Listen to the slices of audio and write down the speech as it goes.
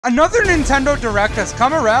Another Nintendo Direct has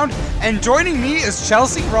come around, and joining me is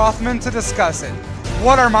Chelsea Rothman to discuss it.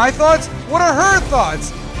 What are my thoughts? What are her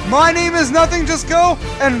thoughts? My name is Nothing Just Go,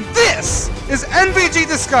 and this is NVG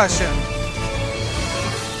Discussion.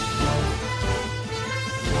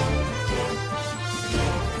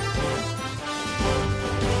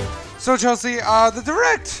 So Chelsea, the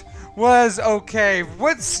Direct was okay.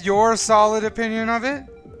 What's your solid opinion of it?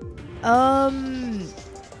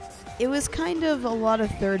 It was kind of a lot of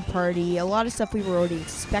third party, a lot of stuff we were already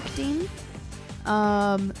expecting.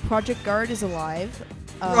 Project Guard is alive.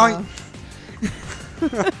 I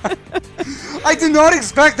did not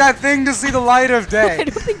expect that thing to see the light of day. I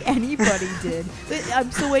don't think anybody did. I'm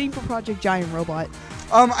still waiting for Project Giant Robot.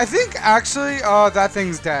 I think actually that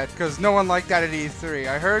thing's dead because no one liked that at E3.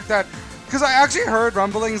 I heard that because I actually heard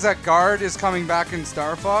rumblings that Guard is coming back in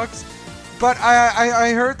Star Fox. But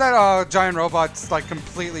I heard that Giant Robot's like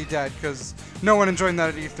completely dead because no one enjoyed that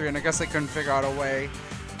at E3, and I guess they couldn't figure out a way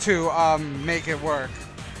to make it work.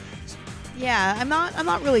 Yeah, I'm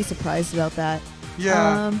not really surprised about that.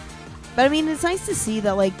 Yeah. But I mean, it's nice to see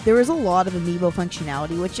that like there is a lot of amiibo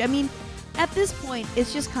functionality, which I mean, at this point,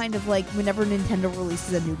 it's just kind of like whenever Nintendo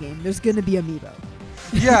releases a new game, there's gonna be amiibo.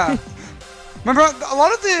 Yeah. Remember, a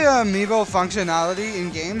lot of the amiibo functionality in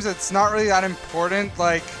games, it's not really that important,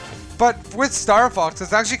 like. But with Star Fox,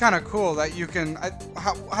 it's actually kind of cool that you can.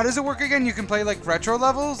 How does it work again? You can play like retro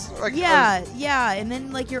levels. Like, yeah, and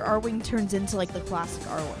then like your R-wing turns into like the classic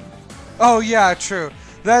R-wing. Oh yeah, true.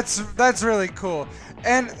 That's really cool.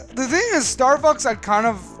 And the thing is, Star Fox, I'd kind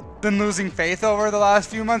of been losing faith over the last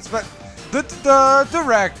few months, but the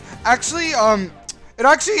Direct actually it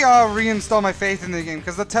actually reinstalled my faith in the game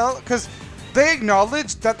because they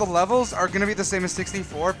acknowledged that the levels are gonna be the same as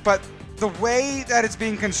 64, but the way that it's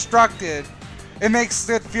being constructed, it makes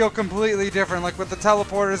it feel completely different. Like with the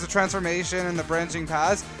teleporters, the transformation, and the branching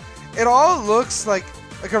paths, it all looks like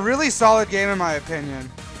a really solid game in my opinion.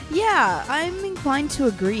 Yeah, I'm inclined to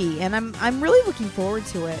agree, and I'm really looking forward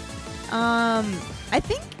to it. I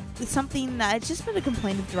think it's something that it's just been a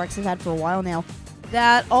complaint of Directs I've had for a while now,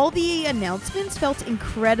 that all the announcements felt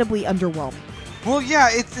incredibly underwhelming. Well, yeah,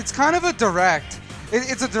 it's kind of a Direct.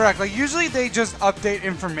 It's a Direct. Like usually they just update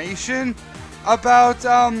information about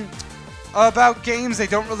games. They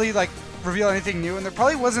don't really like reveal anything new, and there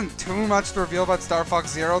probably wasn't too much to reveal about Star Fox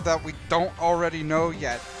Zero that we don't already know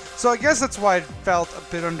yet. So I guess that's why it felt a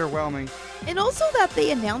bit underwhelming. And also that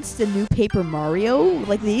they announced a new Paper Mario.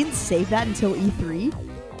 Like they didn't save that until E3.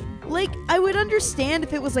 Like I would understand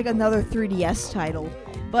if it was like another 3DS title,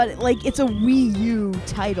 but like it's a Wii U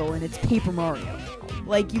title and it's Paper Mario.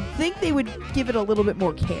 Like, you'd think they would give it a little bit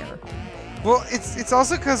more care. Well, it's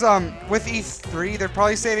also because with E3, they're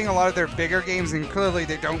probably saving a lot of their bigger games, and clearly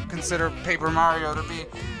they don't consider Paper Mario to be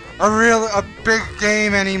a big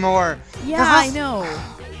game anymore. Yeah, I know.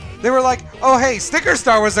 They were like, oh hey, Sticker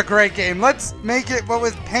Star was a great game. Let's make it but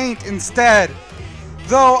with paint instead.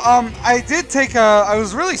 Though I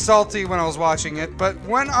was really salty when I was watching it, but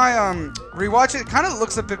when I rewatch it, it kind of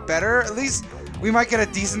looks a bit better. At least we might get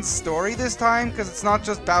a decent story this time, because it's not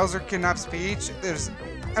just Bowser kidnaps Peach.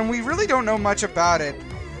 And we really don't know much about it.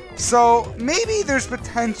 So maybe there's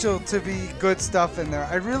potential to be good stuff in there.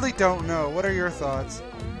 I really don't know. What are your thoughts?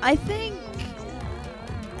 I think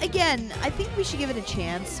we should give it a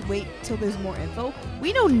chance. Wait till there's more info.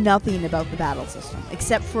 We know nothing about the battle system,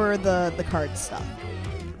 except for the card stuff.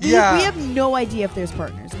 We have no idea if there's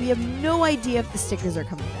partners. We have no idea if the stickers are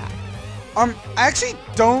coming back. I actually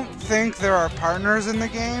don't think there are partners in the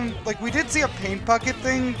game. Like, we did see a paint bucket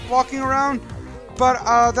thing walking around, but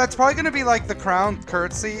that's probably going to be like the crown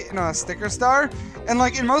curtsy in a Sticker Star. And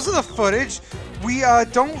like in most of the footage, we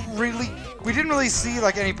didn't really see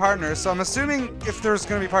like any partners. So I'm assuming if there's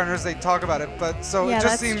going to be partners, they'd talk about it. But so yeah, it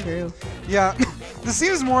just that's seemed true. Yeah, this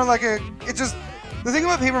seems more like the thing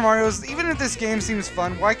about Paper Mario is, even if this game seems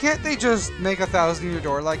fun, why can't they just make a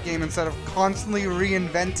 1,000-year-door-like game instead of constantly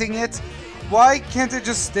reinventing it? Why can't it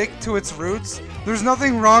just stick to its roots? There's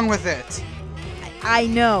nothing wrong with it. I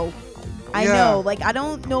know. I know. Like, I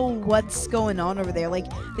don't know what's going on over there. Like,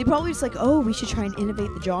 they probably just like, oh, we should try and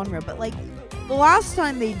innovate the genre. But, like, the last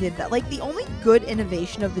time they did that, like, the only good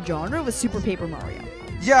innovation of the genre was Super Paper Mario.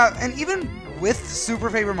 Yeah, and even with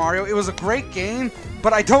Super Paper Mario, it was a great game,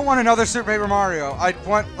 but I don't want another Super Paper Mario. I'd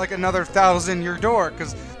want, like, another 1,000-year-door,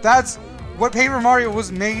 because that's what Paper Mario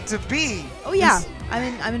was made to be. Oh, yeah.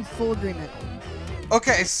 I'm in full agreement.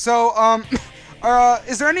 Okay, so,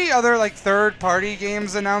 is there any other, like, third-party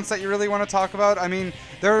games announced that you really want to talk about? I mean,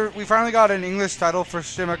 we finally got an English title for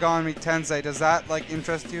Shin Megami Tensei. Does that, like,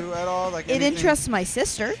 interest you at all? Like, it interests my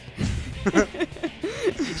sister.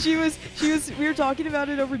 she was. We were talking about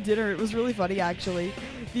it over dinner. It was really funny actually,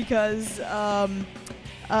 because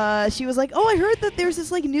she was like, "Oh, I heard that there's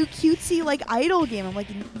this like new cutesy like idol game." I'm like,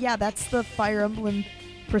 "Yeah, that's the Fire Emblem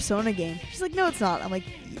Persona game." She's like, "No, it's not." I'm like,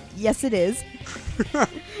 "Yes, it is."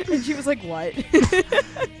 And she was like, "What?"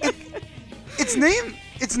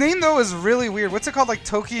 Its name though is really weird. What's it called? Like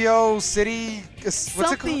Tokyo City? What's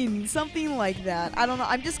it called? Something like that. I don't know.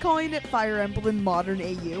 I'm just calling it Fire Emblem Modern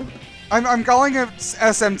AU. I'm calling it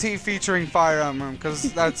SMT featuring Fire Emblem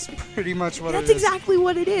because that's pretty much what it is. That's exactly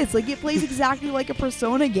what it is. Like, it plays exactly like a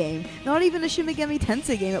Persona game. Not even a Shin Megami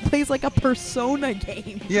Tensei game. It plays like a Persona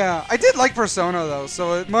game. Yeah, I did like Persona though,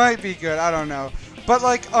 so it might be good. I don't know. But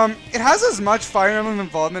like, it has as much Fire Emblem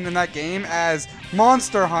involvement in that game as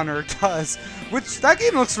Monster Hunter does, which that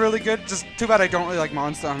game looks really good. Just too bad I don't really like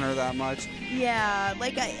Monster Hunter that much. Yeah,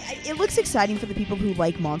 like it looks exciting for the people who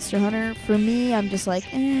like Monster Hunter. For me, I'm just like,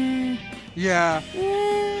 Yeah.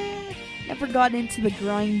 Never got into the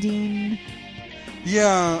grinding.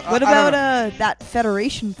 Yeah. What about that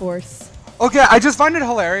Federation Force? Okay, I just find it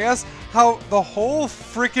hilarious how the whole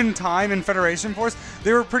freaking time in Federation Force,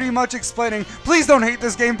 they were pretty much explaining, please don't hate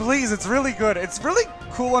this game, please, it's really good. It's really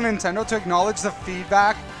cool on Nintendo to acknowledge the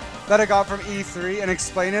feedback that I got from E3 and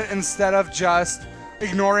explain it instead of just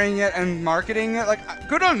ignoring it and marketing it. Like,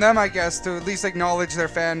 good on them, I guess, to at least acknowledge their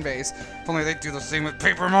fan base. If only they'd do the same with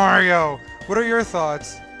Paper Mario. What are your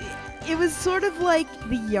thoughts? It was sort of like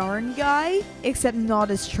the Yarn guy, except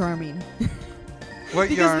not as charming. What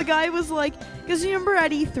because Yarn? The guy was like, because you remember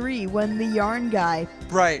at E3 when the Yarn guy,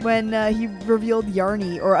 right? When he revealed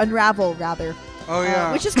Yarny, or Unravel rather. Oh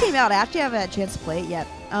yeah. Which just came out. I actually haven't had a chance to play it yet.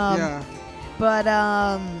 Yeah. But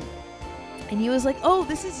and he was like, "Oh,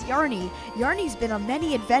 this is Yarny. Yarny's been on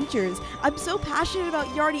many adventures. I'm so passionate about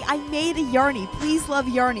Yarny. I made a Yarny. Please love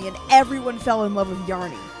Yarny." And everyone fell in love with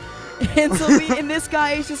Yarny. And so and this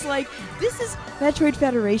guy is just like, "This is Metroid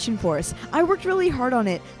Federation Force. I worked really hard on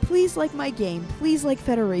it. Please like my game. Please like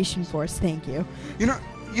Federation Force. Thank you." You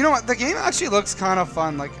know what? The game actually looks kind of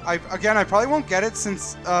fun. Like, I probably won't get it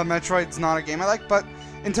since Metroid's not a game I like. But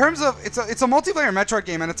in terms of it's a multiplayer Metroid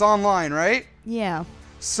game and it's online, right? Yeah.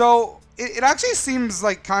 So it actually seems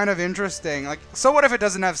like kind of interesting. Like, so what if it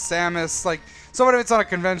doesn't have Samus? Like, so what if it's not a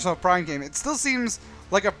conventional Prime game? It still seems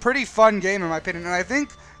like a pretty fun game in my opinion, and I think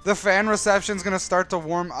the fan reception's gonna start to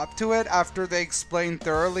warm up to it after they explain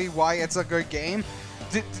thoroughly why it's a good game.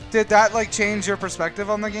 Did that like change your perspective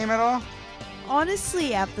on the game at all?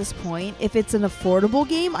 Honestly, at this point, if it's an affordable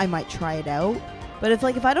game, I might try it out. But if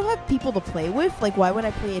I don't have people to play with, like, why would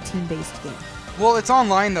I play a team-based game? Well, it's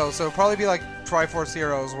online though, so it'll probably be like Triforce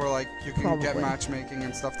Heroes, where like you can get Probably. matchmaking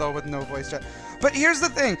and stuff, though with no voice chat. But here's the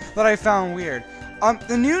thing that I found weird.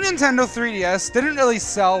 The new Nintendo 3DS didn't really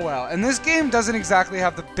sell well, and this game doesn't exactly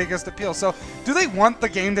have the biggest appeal. So, do they want the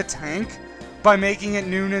game to tank by making it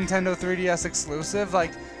new Nintendo 3DS exclusive?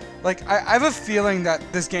 Like I have a feeling that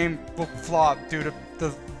this game will flop due to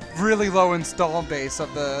the really low install base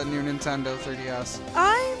of the new Nintendo 3DS.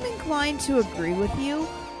 I'm inclined to agree with you,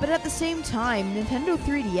 but at the same time, Nintendo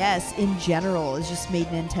 3DS in general has just made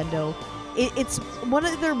Nintendo... It's one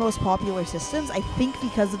of their most popular systems, I think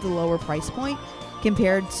because of the lower price point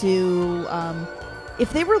compared to...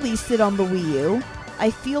 if they released it on the Wii U,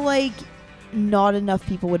 I feel like not enough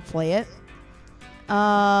people would play it.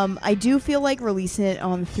 I do feel like releasing it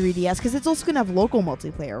on 3DS because it's also gonna have local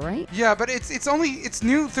multiplayer, right? Yeah, but it's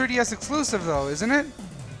new 3DS exclusive though, isn't it?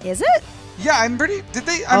 Is it? Yeah, I'm pretty. Did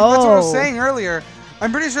they? That's what I was saying earlier.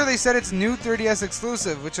 I'm pretty sure they said it's new 3DS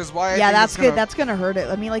exclusive, which is why. Yeah, that's good. That's gonna hurt it.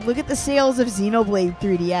 I mean, like, look at the sales of Xenoblade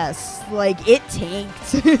 3DS. Like, it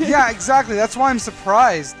tanked. Yeah, exactly. That's why I'm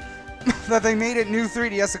surprised that they made it new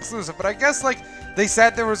 3DS exclusive. But I guess like they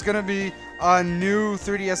said there was gonna be new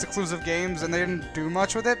 3DS exclusive games, and they didn't do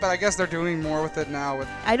much with it. But I guess they're doing more with it now.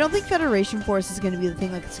 I don't think Federation Force is gonna be the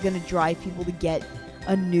thing. Like, it's gonna drive people to get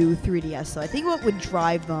a new 3DS. So I think what would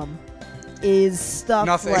drive them is stuff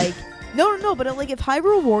Nothing. like. No, but like if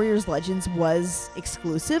Hyrule Warriors Legends was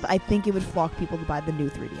exclusive, I think it would flock people to buy the new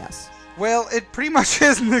 3DS. Well, it pretty much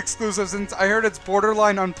isn't exclusive since I heard it's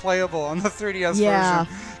borderline unplayable on the 3DS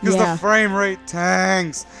version because the frame rate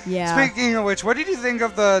tanks. Yeah. Speaking of which, what did you think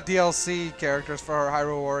of the DLC characters for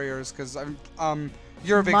Hyrule Warriors? Because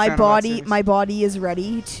you're a big fan of that series. My body is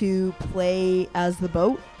ready to play as the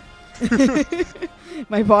boat.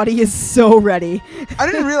 My body is so ready. I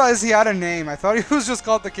didn't realize he had a name. I thought he was just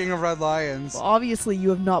called the King of Red Lions. Well, obviously, you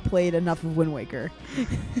have not played enough of Wind Waker.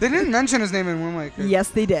 They didn't mention his name in Wind Waker. Yes,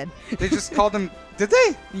 they did. They just called him... Did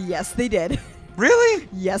they? Yes, they did. Really?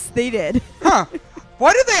 Yes, they did. Huh.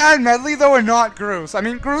 Why did they add Medley though and not Groose? I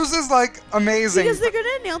mean, Groose is like amazing. Because they're gonna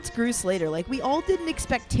announce Groose later. Like we all didn't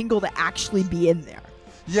expect Tingle to actually be in there.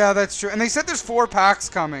 Yeah, that's true. And they said there's 4 packs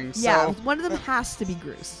coming. Yeah, so one of them has to be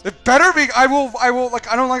Groose. It better be. I will. Like,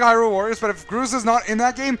 I don't like Hyrule Warriors, but if Groose is not in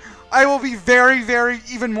that game, I will be very, very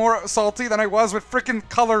even more salty than I was with freaking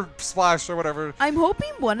Color Splash or whatever. I'm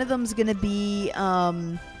hoping one of them's gonna be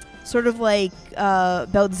sort of like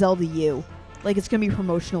about Zelda U. Like it's gonna be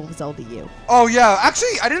promotional of Zelda U. Oh yeah,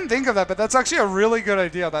 actually I didn't think of that, but that's actually a really good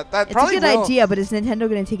idea. That it's probably a good will. idea, but is Nintendo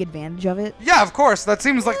gonna take advantage of it? Yeah, of course. That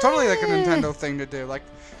seems like totally like a Nintendo thing to do. Like,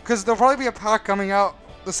 because there'll probably be a pack coming out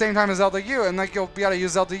the same time as Zelda U, and like you'll be able to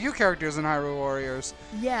use Zelda U characters in Hyrule Warriors.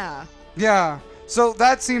 Yeah. Yeah. So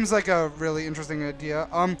that seems like a really interesting idea.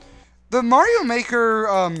 The Mario Maker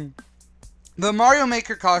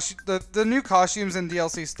costume, the new costumes and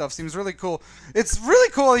DLC stuff seems really cool. It's really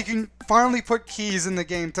cool you can finally put keys in the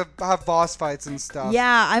game to have boss fights and stuff.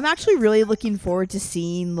 Yeah, I'm actually really looking forward to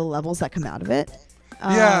seeing the levels that come out of it.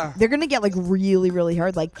 Yeah. They're going to get like really, really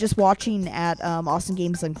hard. Like just watching at Awesome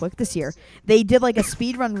Games Done Quick this year, they did like a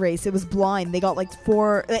speedrun race. It was blind. They got like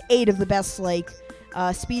 8 of the best like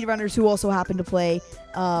speedrunners who also happened to play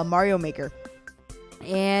Mario Maker.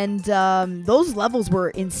 And those levels were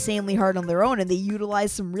insanely hard on their own, and they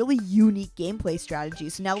utilized some really unique gameplay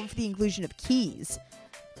strategies. So now with the inclusion of keys,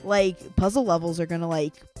 like puzzle levels are gonna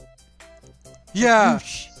like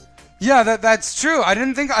whoosh. Yeah, that's true. I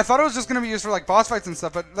thought it was just gonna be used for like boss fights and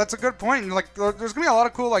stuff, but that's a good point. Like there's gonna be a lot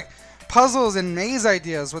of cool like puzzles and maze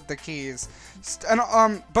ideas with the keys. And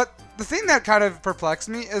but the thing that kind of perplexed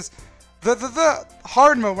me is the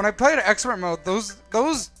hard mode. When I played expert mode,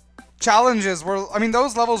 those challenges were, I mean,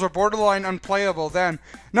 those levels were borderline unplayable then.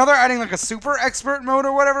 Now they're adding like a super expert mode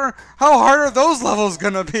or whatever. How hard are those levels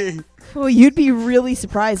gonna be? Well, you'd be really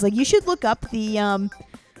surprised. Like, you should look up the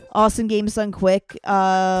Awesome Games Done Quick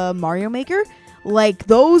Mario Maker. Like,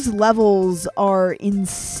 those levels are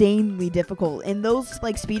insanely difficult, and those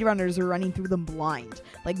like speedrunners are running through them blind,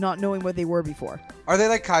 like not knowing what they were before. Are they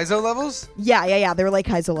like Kaizo levels? Yeah. They're like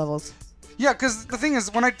Kaizo levels. Yeah, because the thing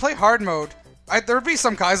is, when I play hard mode, there would be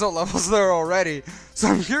some Kaizo levels there already. So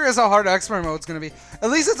I'm curious how hard expert mode's going to be. At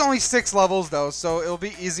least it's only 6 levels though, so it'll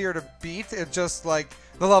be easier to beat. It just like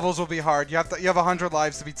the levels will be hard. You have 100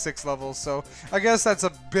 lives to beat 6 levels, so I guess that's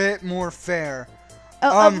a bit more fair.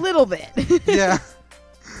 A little bit. Yeah.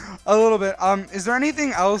 A little bit. Is there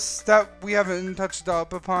anything else that we haven't touched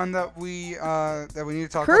up upon that we need to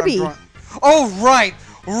talk Kirby. about? Oh, right.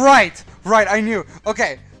 I knew.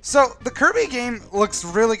 Okay. So, the Kirby game looks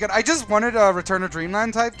really good. I just wanted a Return to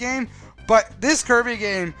Dreamland type game, but this Kirby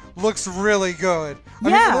game looks really good.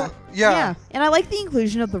 Yeah. And I like the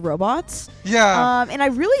inclusion of the robots. Yeah. And I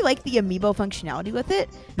really like the amiibo functionality with it.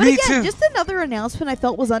 But Me again, too. just another announcement I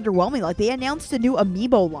felt was underwhelming. Like, they announced a new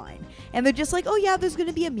amiibo line. And they're just like, oh yeah, there's going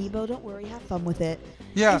to be amiibo. Don't worry, have fun with it.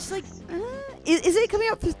 Yeah. It's like, is it coming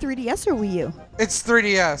out for 3DS or Wii U? It's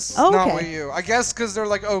 3DS, Oh, not okay. Wii U. I guess because they're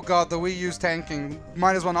like, oh god, the Wii U's tanking.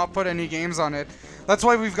 Might as well not put any games on it. That's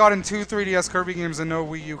why we've gotten 2 3DS Kirby games and no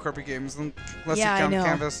Wii U Kirby games, unless Yeah, I you count know.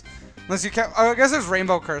 Canvas. Unless you count, I guess there's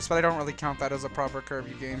Rainbow Curse, but I don't really count that as a proper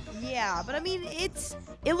Kirby game. Yeah, but I mean, it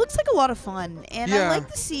looks like a lot of fun, and Yeah. I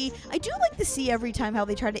do like to see every time how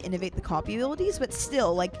they try to innovate the copy abilities, but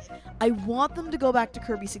still, like, I want them to go back to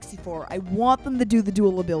Kirby 64. I want them to do the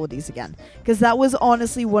dual abilities again, because that was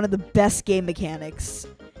honestly one of the best game mechanics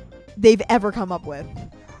they've ever come up with.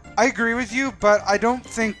 I agree with you, but I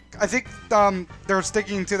think they're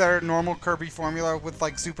sticking to their normal Kirby formula with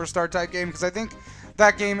like Superstar type game, because I think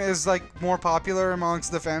that game is like more popular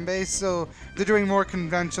amongst the fan base, so they're doing more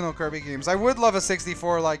conventional Kirby games. I would love a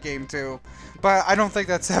 64-like game too, but I don't think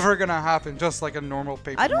that's ever gonna happen. Just like a normal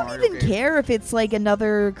Paper I don't Mario even game. care if it's like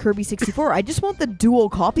another Kirby 64. I just want the dual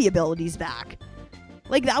copy abilities back.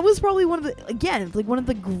 Like, that was probably one of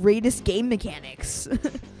the greatest game mechanics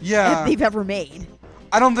Yeah. they've ever made.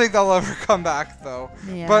 I don't think they'll ever come back though.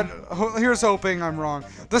 Yeah. But here's hoping I'm wrong.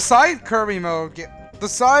 The side Kirby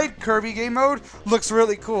game mode looks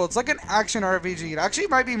really cool. It's like an action RPG. It actually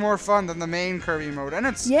might be more fun than the main Kirby mode, and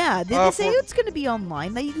it's Yeah, did they say it's going to be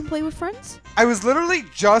online that you can play with friends? I was literally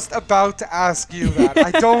just about to ask you that.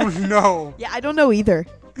 I don't know. Yeah, I don't know either.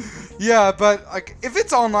 Yeah, but like if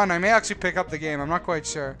it's online, I may actually pick up the game. I'm not quite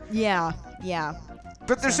sure. Yeah.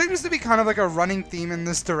 But there seems to be kind of like a running theme in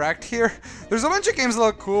this direct here. There's a bunch of games that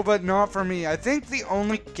look cool, but not for me. I think the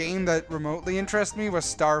only game that remotely interested me was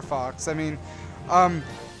Star Fox. I mean, and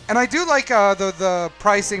I do like the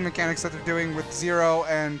pricing mechanics that they're doing with Zero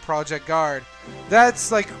and Project Guard.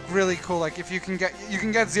 That's like really cool. Like if you can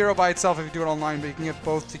get Zero by itself if you do it online, but you can get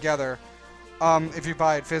both together. if you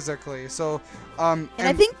buy it physically. So, and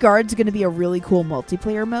I think Guard's going to be a really cool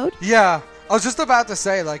multiplayer mode. Yeah. I was just about to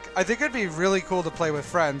say, like, I think it'd be really cool to play with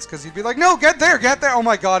friends, because you'd be like, no, get there. Oh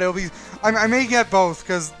my god, it'll be... I may get both,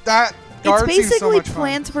 because that Guard it's seems so basically much fun.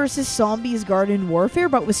 Plants vs. Zombies Garden Warfare,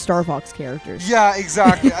 but with Star Fox characters. Yeah,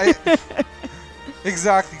 exactly.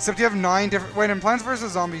 Exactly. Except you have 9 different... Wait, in Plants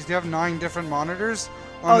vs. Zombies, do you have 9 different monitors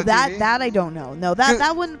on the TV? that I don't know. No,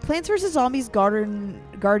 that one, Plants vs. Zombies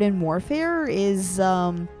Garden Warfare is,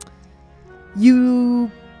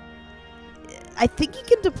 I think you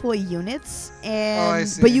can deploy units,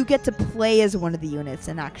 but you get to play as one of the units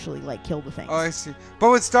and actually like kill the things. Oh, I see. But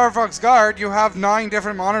with Star Fox Guard, you have 9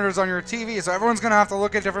 different monitors on your TV, so everyone's gonna have to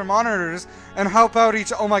look at different monitors and help out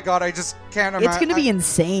each. Oh my god, I just can't imagine. It's gonna be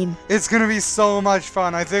insane. It's gonna be so much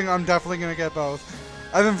fun. I think I'm definitely gonna get both.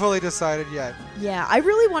 I haven't fully decided yet. Yeah, I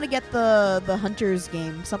really want to get the Hunters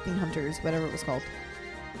game, something Hunters, whatever it was called.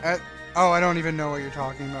 Oh, I don't even know what you're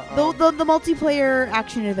talking about. The multiplayer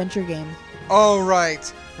action adventure game. Oh,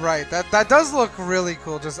 right. That does look really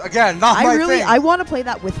cool. Just again, not my thing. I want to play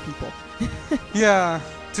that with people. Yeah.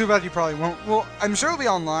 Too bad you probably won't. Well, I'm sure it'll be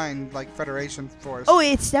online, like Federation Force. Oh,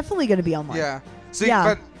 it's definitely going to be online. Yeah. See,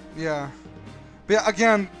 but yeah,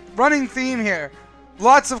 again, running theme here.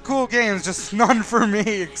 Lots of cool games, just none for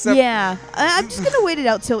me. Except yeah, I'm just gonna wait it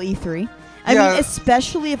out till E3. I mean,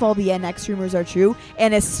 especially if all the NX rumors are true,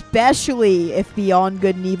 and especially if Beyond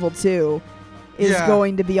Good and Evil 2 is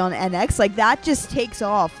going to be on NX. Like, that just takes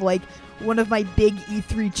off, like, one of my big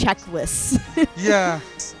E3 checklists. Yeah.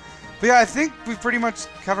 But yeah, I think we've pretty much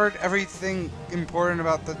covered everything important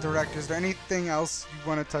about the Direct. Is there anything else you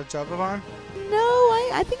want to touch up upon? No,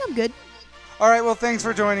 I think I'm good. All right, well, thanks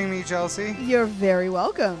for joining me, Chelsea. You're very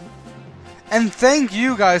welcome. And thank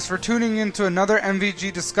you guys for tuning in to another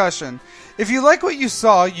NVG discussion. If you like what you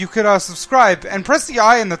saw, you could subscribe and press the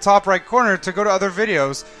I in the top right corner to go to other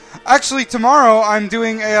videos. Actually, tomorrow I'm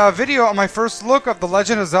doing a video on my first look of The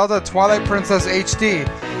Legend of Zelda Twilight Princess HD.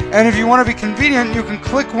 And if you want to be convenient, you can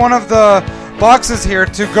click one of the boxes here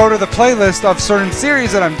to go to the playlist of certain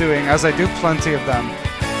series that I'm doing, as I do plenty of them.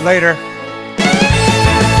 Later.